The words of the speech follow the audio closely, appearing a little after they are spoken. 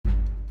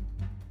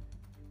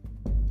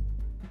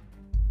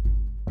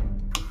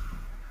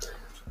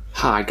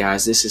Hi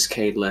guys, this is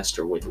Cade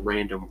Lester with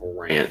Random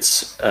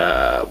Rants.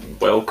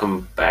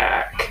 Welcome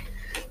back.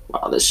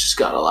 Wow, this just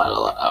got a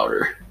lot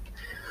louder.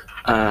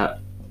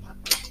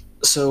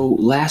 So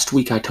last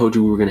week I told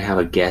you we were going to have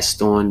a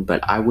guest on,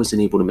 but I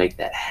wasn't able to make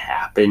that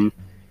happen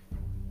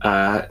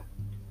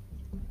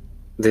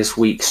this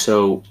week.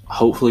 So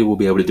hopefully we'll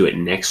be able to do it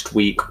next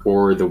week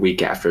or the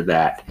week after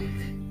that,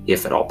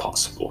 if at all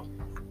possible.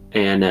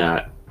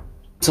 And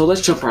so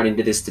let's jump right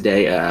into this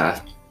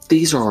today.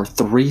 These are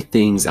 3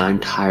 things I'm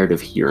tired of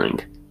hearing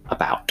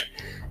about.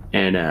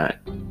 And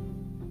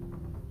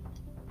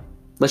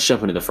let's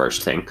jump into the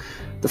first thing.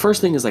 The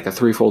first thing is like a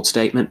threefold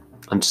statement.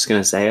 I'm just going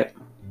to say it.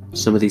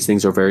 Some of these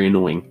things are very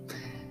annoying.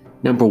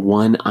 Number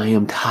 1, I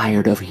am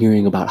tired of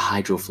hearing about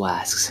hydro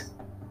flasks.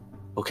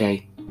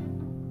 Okay?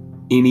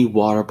 Any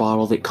water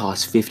bottle that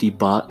costs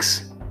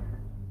 $50?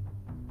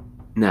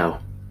 No,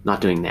 not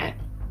doing that.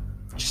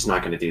 Just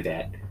not going to do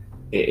that.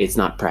 It's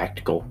not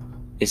practical.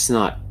 It's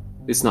not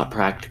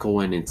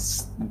practical, and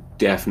it's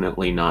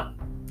definitely not,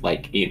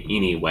 like, in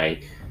any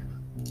way,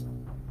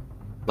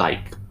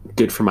 like,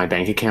 good for my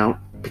bank account.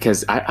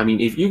 Because, I mean,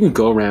 if you can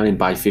go around and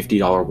buy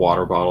 $50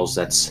 water bottles,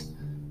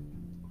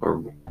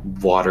 or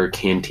water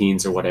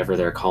canteens, or whatever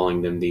they're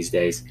calling them these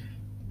days,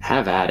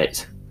 have at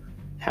it.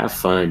 Have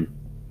fun.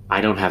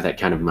 I don't have that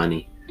kind of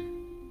money.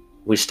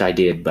 Wished I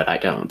did, but I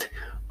don't.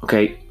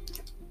 Okay?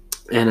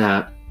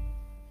 And,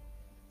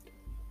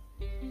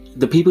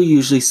 the people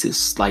usually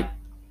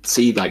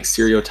see like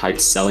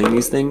stereotypes selling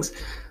these things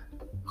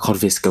called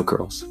Visco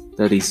girls.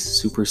 They're these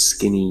super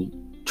skinny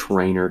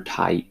trainer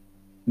type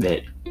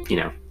that,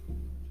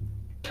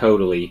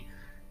 totally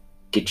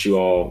get you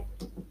all.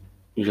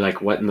 You're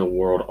like, what in the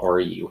world are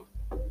you?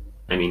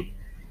 I mean,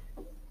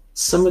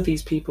 some of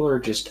these people are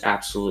just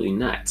absolutely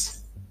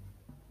nuts.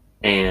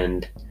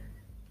 And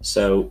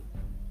so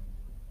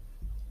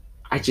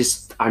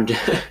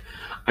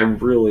I'm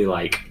really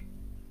like,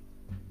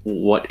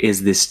 what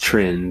is this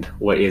trend?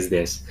 What is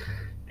this?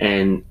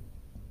 And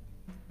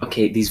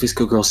okay, these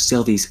Visco girls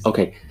sell these.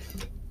 Okay,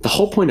 the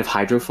whole point of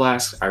hydro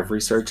flasks, I've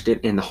researched it,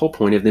 and the whole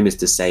point of them is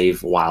to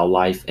save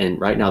wildlife. And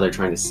right now they're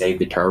trying to save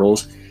the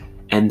turtles.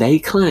 And they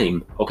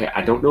claim, okay,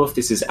 I don't know if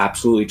this is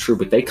absolutely true,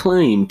 but they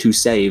claim to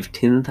save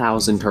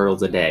 10,000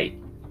 turtles a day.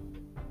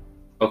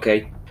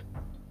 Okay.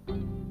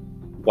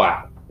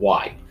 Wow.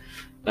 Why?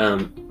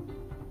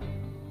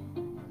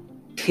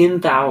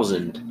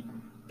 10,000.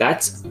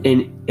 That's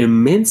an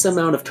immense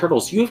amount of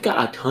turtles. You've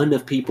got a ton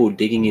of people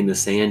digging in the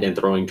sand and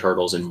throwing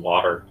turtles in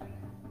water.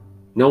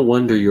 No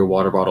wonder your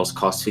water bottles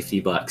cost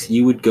 $50.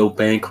 You would go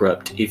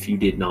bankrupt if you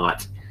did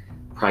not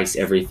price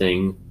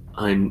everything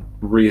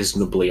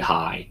unreasonably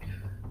high.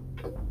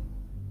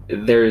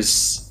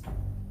 There's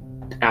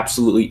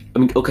absolutely,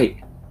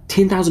 okay,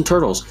 10,000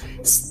 turtles.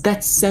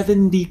 That's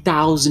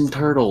 70,000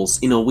 turtles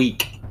in a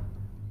week.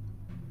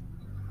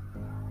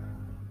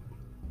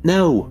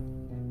 No.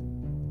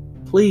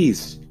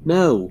 Please,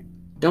 no.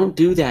 Don't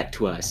do that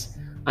to us.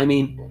 I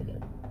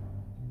mean,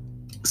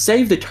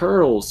 save the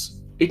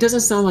turtles. It doesn't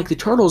sound like the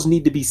turtles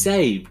need to be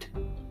saved.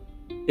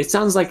 It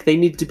sounds like they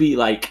need to be,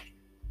 like,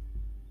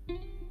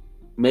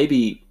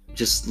 maybe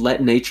just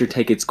let nature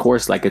take its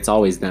course like it's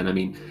always done. I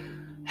mean,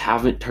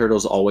 haven't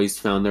turtles always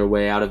found their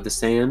way out of the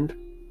sand?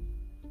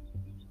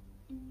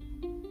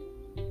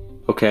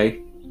 Okay.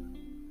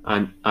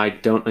 I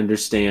don't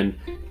understand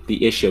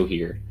the issue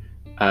here.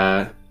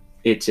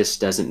 It just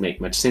doesn't make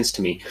much sense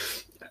to me.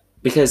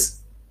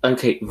 Because,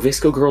 okay,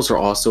 Visco girls are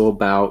also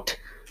about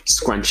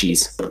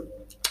scrunchies.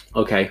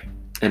 Okay,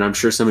 and I'm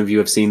sure some of you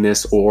have seen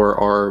this or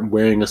are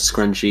wearing a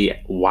scrunchie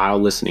while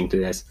listening to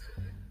this.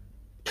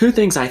 2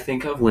 things I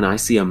think of when I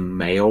see a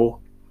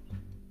male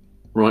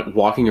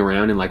walking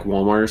around in like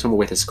Walmart or somewhere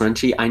with a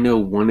scrunchie, I know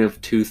one of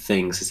 2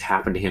 things has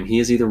happened to him. He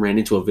has either ran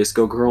into a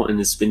Visco girl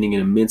and is spending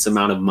an immense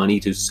amount of money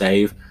to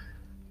save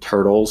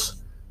turtles,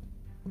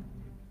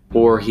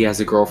 or he has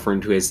a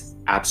girlfriend who has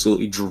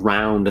absolutely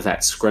drowned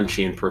that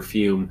scrunchie in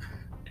perfume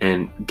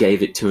and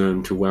gave it to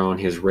him to wear on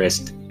his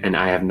wrist, and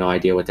I have no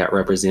idea what that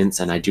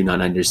represents, and I do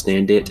not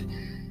understand it.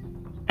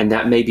 And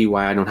that may be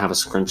why I don't have a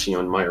scrunchie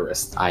on my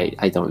wrist.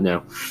 I don't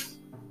know.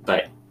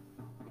 But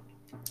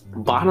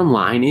bottom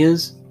line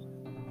is,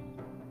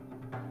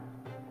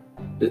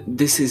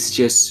 this is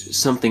just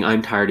something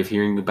I'm tired of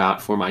hearing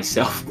about for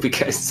myself,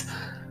 because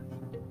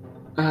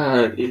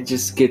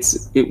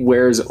it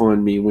wears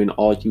on me when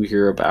all you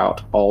hear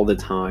about all the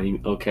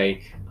time.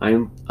 Okay,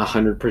 I'm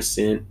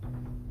 100%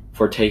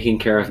 for taking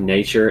care of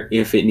nature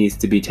if it needs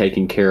to be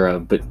taken care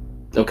of. But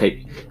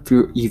okay,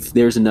 if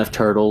there's enough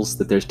turtles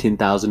that there's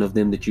 10,000 of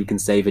them that you can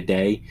save a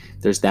day,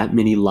 there's that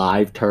many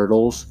live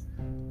turtles,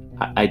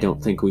 I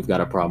don't think we've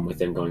got a problem with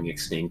them going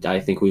extinct. I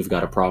think we've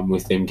got a problem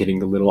with them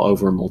getting a little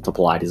over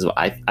multiplied. That's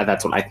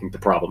what I think the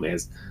problem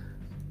is.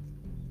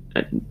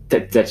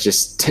 That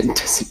just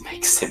doesn't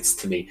make sense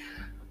to me.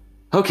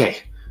 Okay,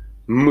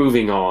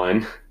 moving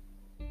on.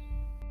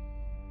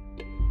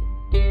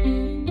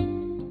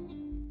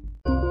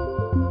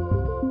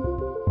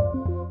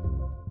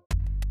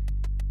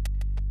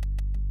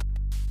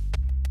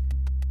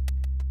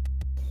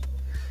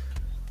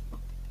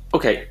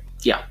 Okay,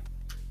 yeah.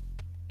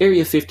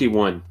 Area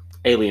 51,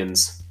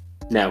 aliens.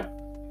 No,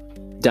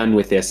 done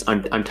with this.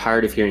 I'm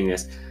tired of hearing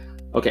this.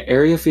 Okay,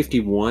 Area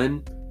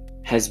 51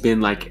 has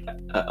been like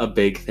a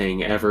big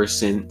thing ever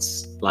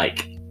since,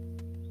 like,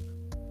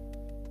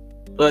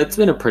 well, it's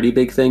been a pretty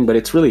big thing, but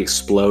it's really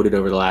exploded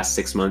over the last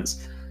 6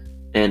 months.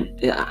 And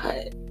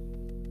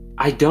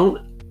I don't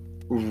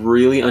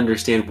really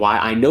understand why.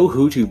 I know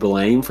who to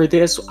blame for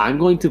this. I'm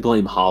going to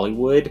blame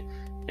Hollywood,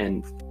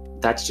 and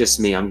that's just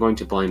me. I'm going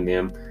to blame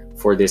them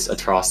for this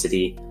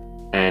atrocity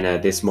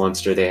and this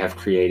monster they have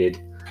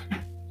created.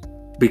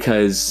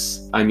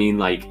 Because, I mean,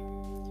 like,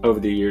 over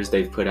the years,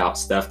 they've put out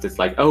stuff that's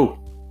like, oh,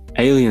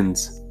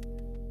 aliens.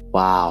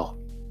 Wow.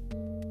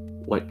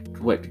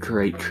 What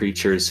great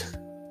creatures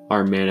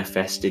are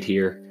manifested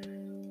here.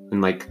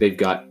 And, like, they've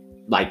got,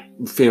 like,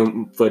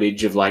 film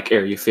footage of, like,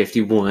 Area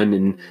 51,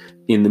 and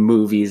in the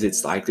movies,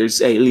 it's like,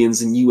 there's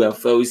aliens and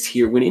UFOs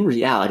here, when in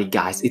reality,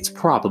 guys, it's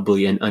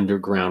probably an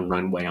underground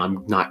runway.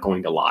 I'm not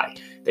going to lie.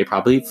 They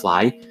probably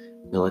fly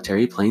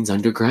military planes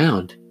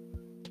underground.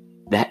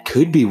 That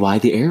could be why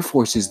the Air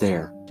Force is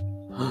there.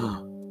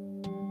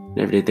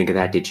 Never did think of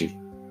that, did you?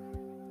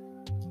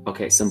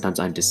 Okay, sometimes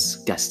I'm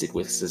disgusted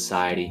with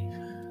society.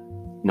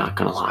 Not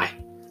gonna lie.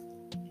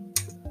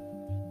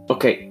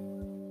 Okay,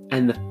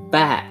 and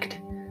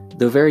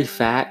the very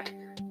fact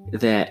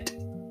that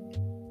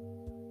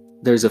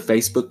there's a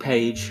Facebook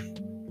page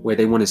where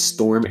they want to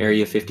storm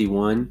Area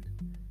 51,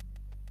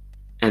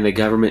 and the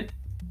government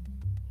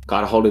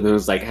got a hold of them and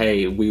was like,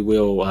 hey, we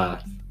will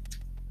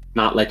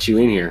not let you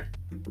in here.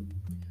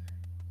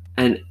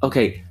 And,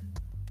 okay,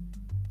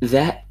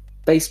 that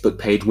Facebook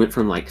page went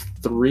from like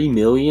 3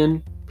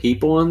 million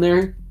people on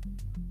there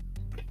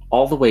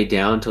all the way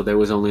down till there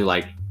was only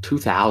like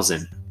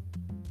 2,000.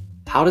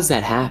 How does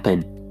that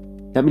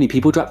happen? That many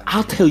people drop?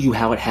 I'll tell you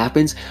how it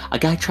happens. A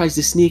guy tries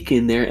to sneak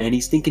in there and he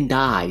stinking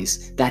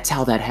dies. That's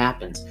how that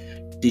happens.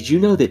 Did you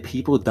know that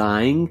people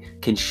dying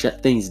can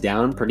shut things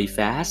down pretty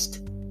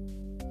fast?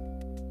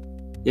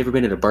 You ever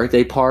been at a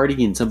birthday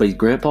party and somebody's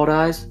grandpa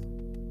dies?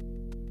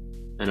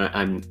 And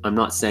I'm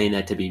not saying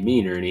that to be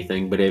mean or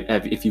anything, but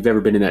if you've ever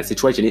been in that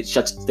situation, it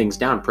shuts things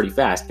down pretty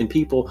fast. And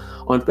people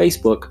on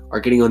Facebook are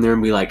getting on there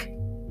and be like,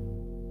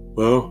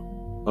 well,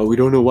 we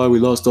don't know why we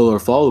lost all our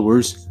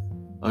followers.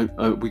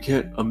 We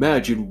can't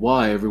imagine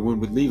why everyone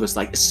would leave us.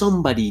 Like,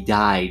 somebody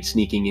died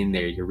sneaking in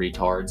there, you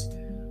retards.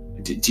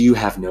 Do you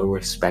have no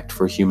respect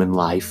for human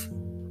life?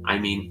 I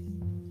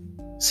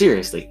mean,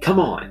 seriously, come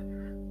on.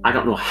 I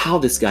don't know how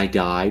this guy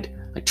died.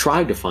 I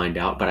tried to find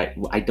out, but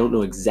I don't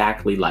know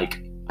exactly,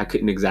 like, I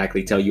couldn't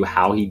exactly tell you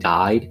how he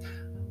died.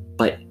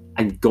 But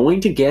I'm going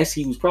to guess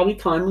he was probably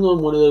climbing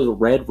on one of those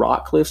red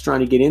rock cliffs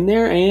trying to get in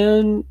there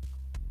and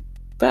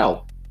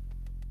fell.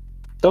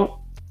 Don't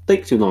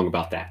think too long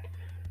about that.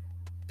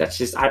 That's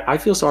just, I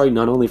feel sorry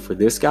not only for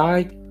this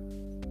guy,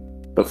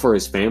 but for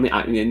his family.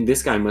 And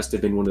this guy must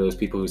have been one of those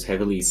people who's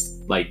heavily,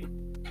 like,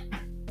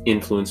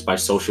 influenced by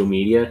social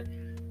media,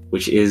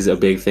 which is a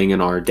big thing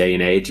in our day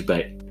and age,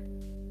 but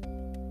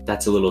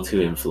that's a little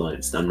too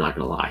influenced, I'm not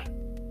going to lie.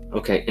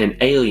 Okay, and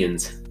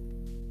aliens.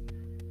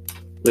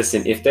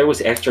 Listen, if there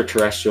was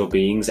extraterrestrial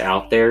beings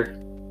out there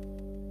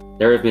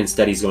have been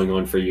studies going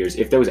on for years.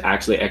 If there was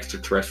actually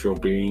extraterrestrial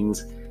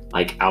beings,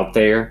 like, out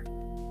there,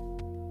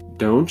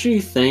 don't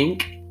you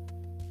think,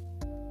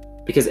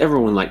 because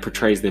everyone, like,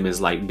 portrays them as,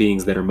 like,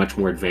 beings that are much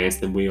more advanced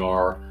than we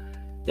are,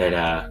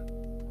 that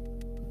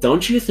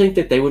don't you think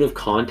that they would have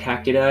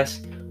contacted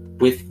us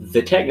with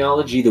the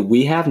technology that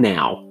we have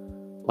now,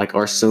 like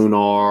our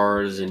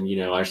sonars and, you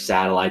know, our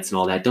satellites and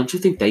all that? Don't you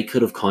think they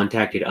could have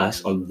contacted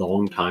us a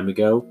long time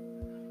ago?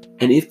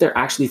 And if they're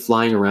actually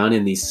flying around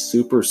in these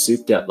super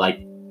souped up, like,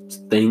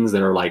 things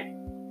that are, like,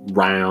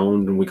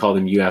 round, and we call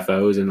them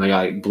UFOs, and they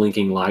got, like,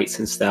 blinking lights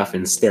and stuff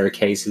and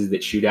staircases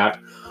that shoot out,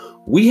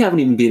 we haven't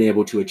even been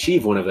able to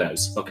achieve one of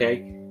those, okay?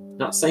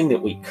 Not saying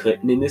that we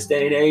couldn't in this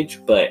day and age,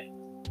 but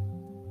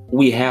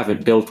we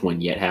haven't built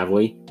one yet, have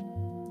we?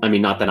 I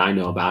mean, not that I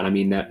know about. I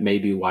mean, that may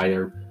be why they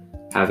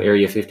have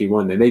Area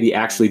 51. They may be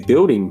actually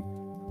building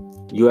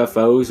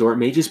UFOs, or it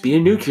may just be a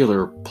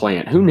nuclear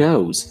plant. Who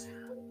knows?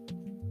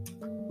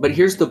 But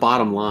here's the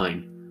bottom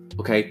line,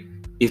 okay?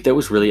 If there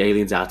was really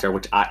aliens out there,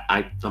 which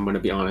I'm going to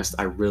be honest,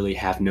 I really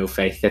have no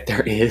faith that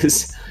there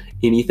is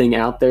anything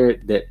out there,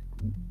 that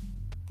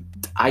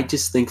I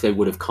just think they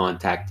would have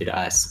contacted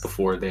us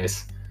before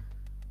this,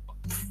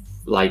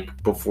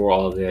 like, before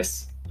all of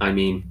this. I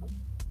mean,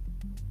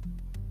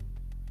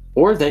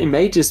 or they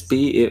may just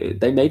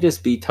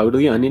be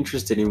totally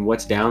uninterested in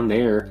what's down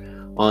there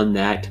on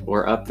that,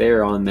 or up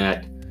there on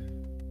that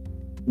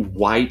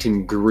white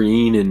and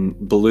green and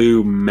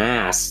blue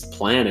mass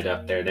planet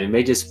up there. They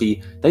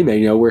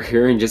may know we're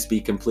here and just be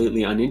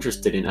completely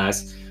uninterested in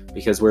us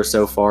because we're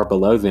so far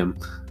below them.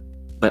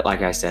 But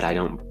like I said, I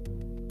don't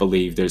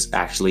believe there's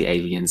actually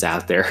aliens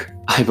out there.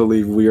 I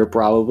believe we are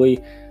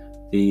probably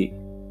the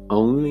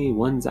only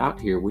ones out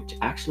here, which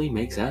actually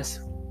makes us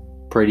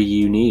pretty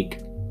unique.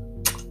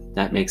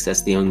 That makes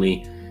us the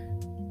only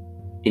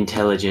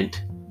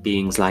intelligent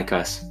beings like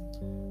us.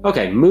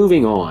 Okay,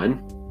 moving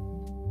on.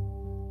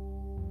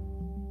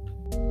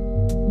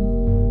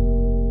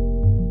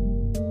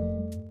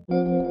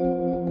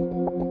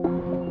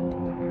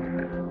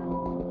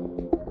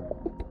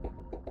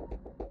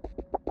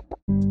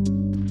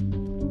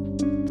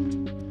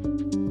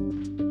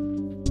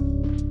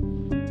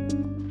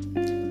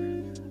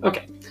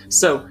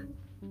 So,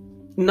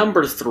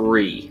 number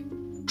 3,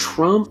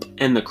 Trump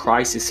and the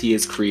crisis he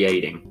is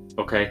creating,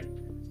 okay?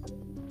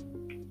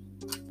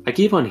 I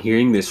keep on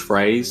hearing this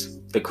phrase,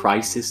 the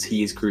crisis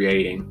he is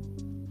creating,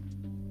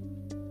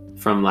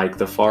 from like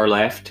the far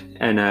left,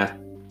 and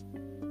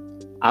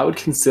I would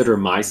consider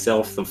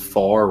myself the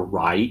far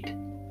right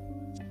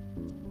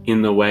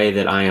in the way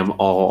that I am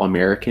all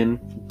American.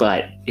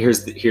 But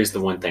here's the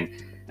one thing.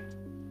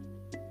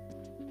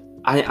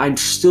 I'm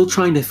still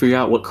trying to figure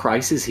out what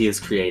crisis he is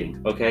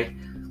creating, okay?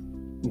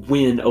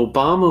 When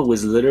Obama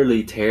was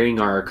literally tearing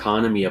our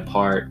economy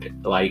apart,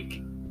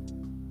 like,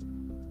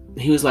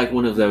 he was like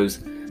one of those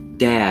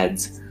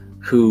dads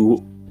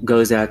who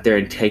goes out there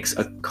and takes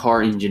a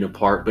car engine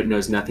apart but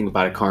knows nothing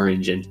about a car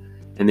engine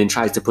and then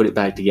tries to put it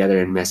back together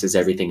and messes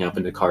everything up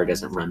and the car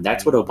doesn't run.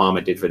 That's what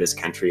Obama did for this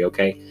country,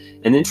 okay?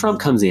 And then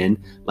Trump comes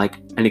in like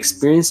an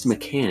experienced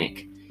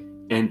mechanic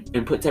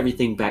and puts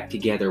everything back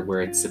together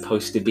where it's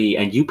supposed to be.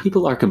 And you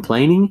people are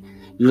complaining?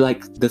 You're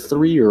like the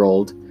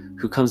 3-year-old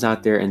who comes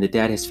out there and the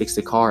dad has fixed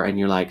the car and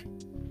you're like,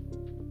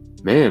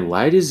 man,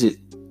 why does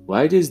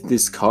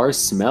this car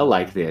smell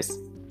like this?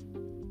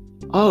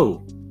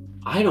 Oh,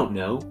 I don't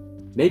know.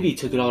 Maybe he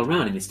took it all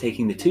around and it's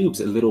taking the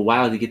tubes a little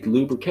while to get the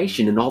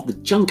lubrication and all the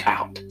junk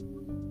out.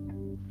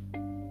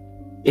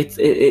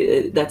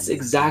 That's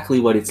exactly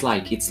what it's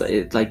like. It's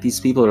like these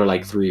people are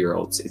like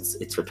 3-year-olds.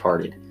 It's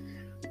retarded.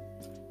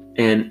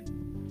 And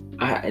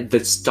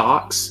the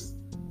stock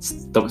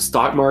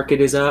market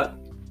is up.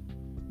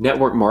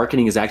 Network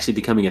marketing is actually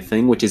becoming a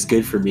thing, which is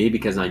good for me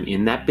because I'm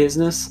in that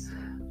business.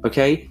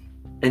 Okay,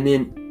 and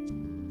then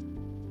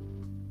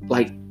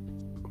like,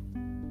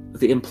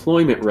 the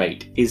employment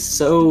rate is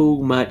so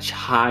much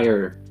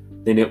higher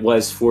than it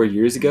was 4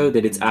 years ago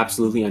that it's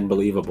absolutely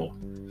unbelievable.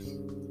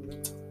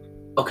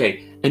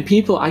 Okay, and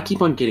I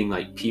keep on getting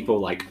like people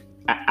like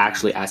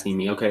actually asking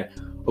me, okay,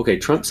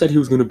 Trump said he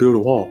was going to build a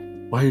wall.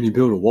 Why didn't he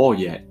build a wall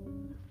yet?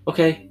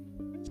 Okay,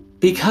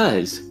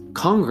 because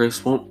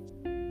Congress won't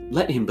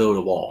let him build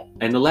a wall,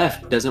 and the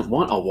left doesn't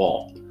want a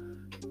wall.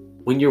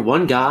 When you're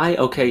one guy,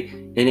 okay,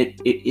 and it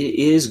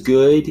is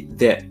good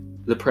that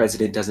the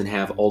president doesn't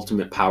have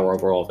ultimate power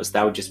over all of us.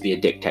 That would just be a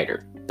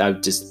dictator.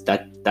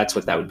 That's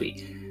what that would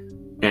be.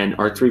 And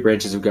our 3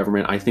 branches of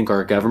government, I think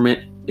our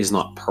government is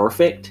not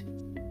perfect,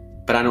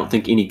 but I don't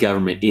think any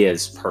government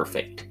is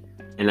perfect.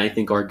 And I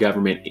think our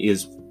government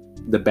is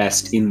the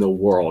best in the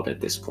world at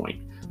this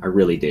point. I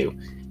really do.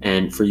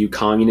 And for you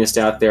communists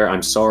out there,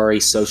 I'm sorry,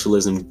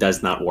 socialism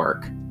does not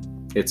work.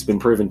 It's been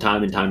proven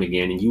time and time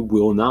again, and you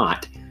will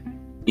not,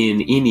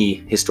 in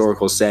any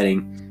historical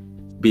setting,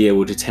 be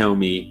able to tell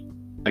me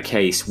a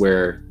case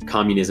where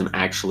communism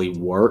actually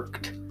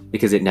worked,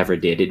 because it never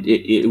did.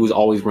 It was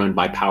always run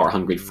by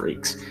power-hungry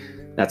freaks.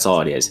 That's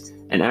all it is.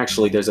 And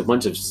actually, there's a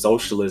bunch of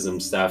socialism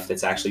stuff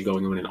that's actually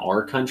going on in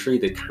our country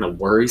that kind of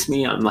worries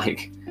me. I'm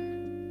like,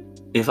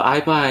 if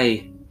I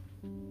buy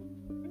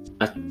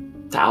a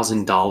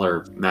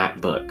 $1,000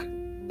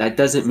 MacBook, that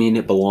doesn't mean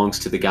it belongs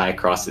to the guy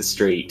across the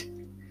street.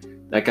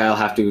 That guy will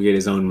have to go get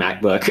his own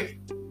MacBook.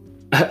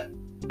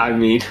 I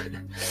mean,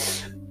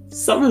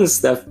 some of the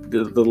stuff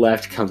the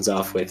left comes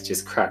off with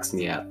just cracks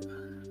me up.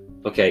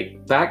 Okay,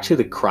 back to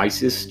the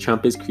crisis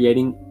Trump is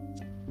creating,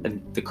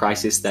 and the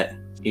crisis that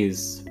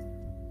is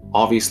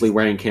obviously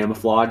wearing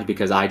camouflage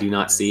because I do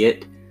not see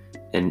it,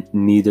 and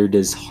neither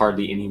does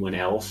hardly anyone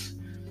else.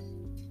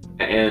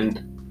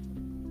 And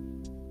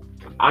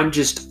I'm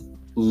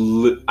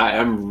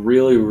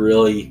really,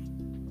 really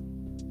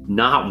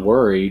not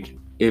worried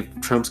if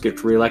Trump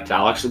gets reelected.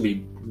 I'll actually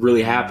be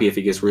really happy if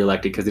he gets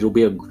reelected, because it'll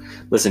be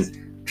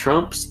listen,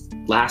 Trump's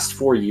last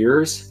 4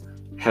 years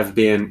have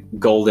been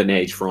golden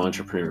age for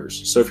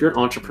entrepreneurs. So if you're an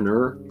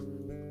entrepreneur,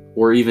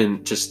 or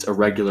even just a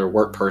regular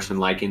work person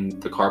like in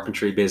the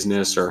carpentry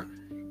business or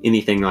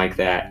anything like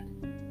that,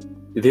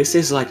 this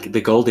is like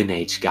the golden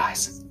age,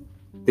 guys.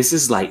 This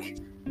is like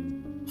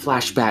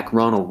flashback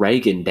Ronald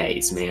Reagan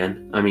days,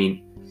 man. I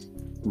mean,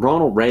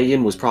 Ronald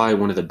Reagan was probably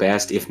one of the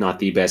best, if not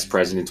the best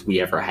presidents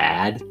we ever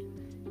had.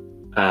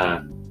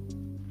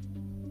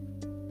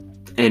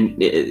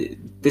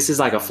 This is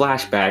like a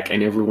flashback,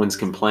 and everyone's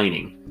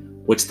complaining,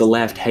 which the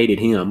left hated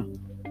him.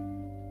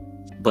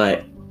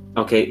 But,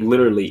 okay,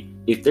 literally,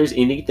 if there's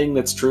anything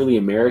that's truly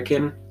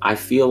American, I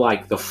feel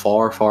like the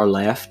far, far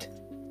left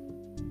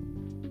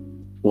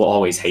will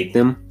always hate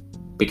them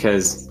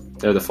because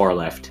they're the far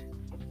left.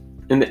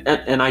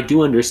 And I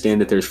do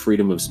understand that there's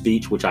freedom of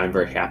speech, which I'm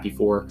very happy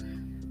for.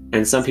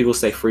 And some people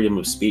say freedom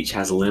of speech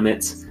has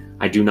limits.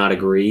 I do not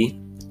agree.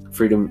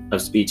 Freedom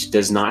of speech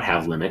does not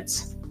have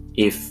limits.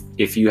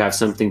 If you have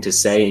something to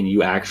say and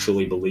you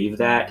actually believe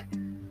that,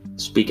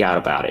 speak out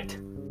about it.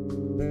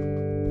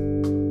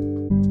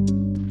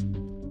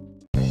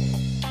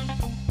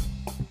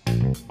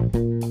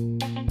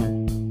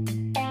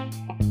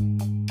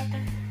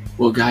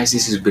 Well, guys,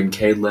 this has been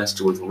Cade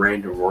Lester with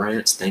Random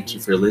Rants. Thank you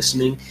for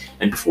listening.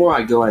 And before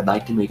I go, I'd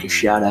like to make a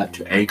shout out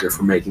to Anchor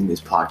for making this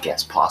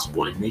podcast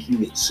possible and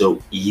making it so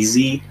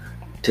easy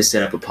to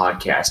set up a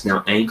podcast.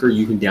 Now, Anchor,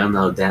 you can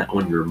download that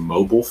on your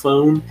mobile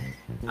phone.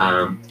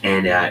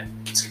 And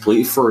It's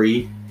completely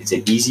free. It's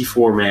an easy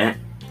format.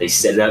 They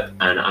set it up,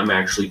 and I'm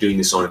actually doing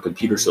this on a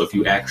computer, so if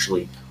you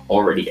actually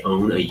already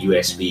own a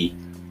USB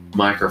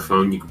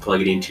microphone, you can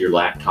plug it into your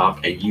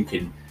laptop, and you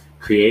can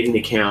create an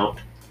account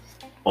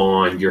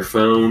on your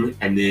phone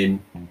and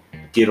then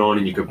get on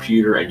in your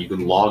computer, and you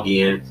can log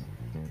in,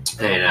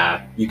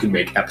 and you can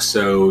make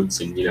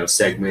episodes and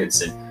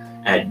segments and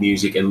add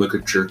music and look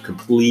at your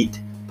complete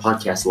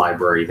podcast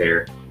library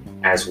there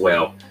as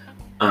well.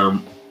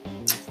 And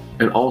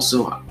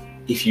also,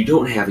 if you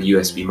don't have a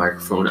USB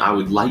microphone, I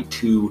would like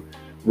to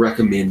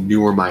recommend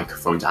newer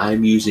microphones. I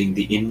am using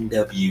the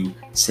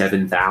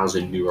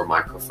NW7000 newer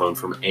microphone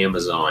from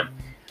Amazon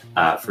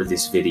for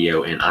this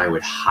video, and I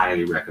would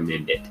highly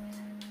recommend it.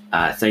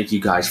 Thank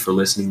you guys for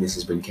listening. This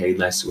has been Cade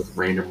Lester with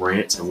Random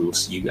Rants, and we will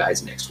see you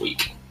guys next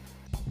week.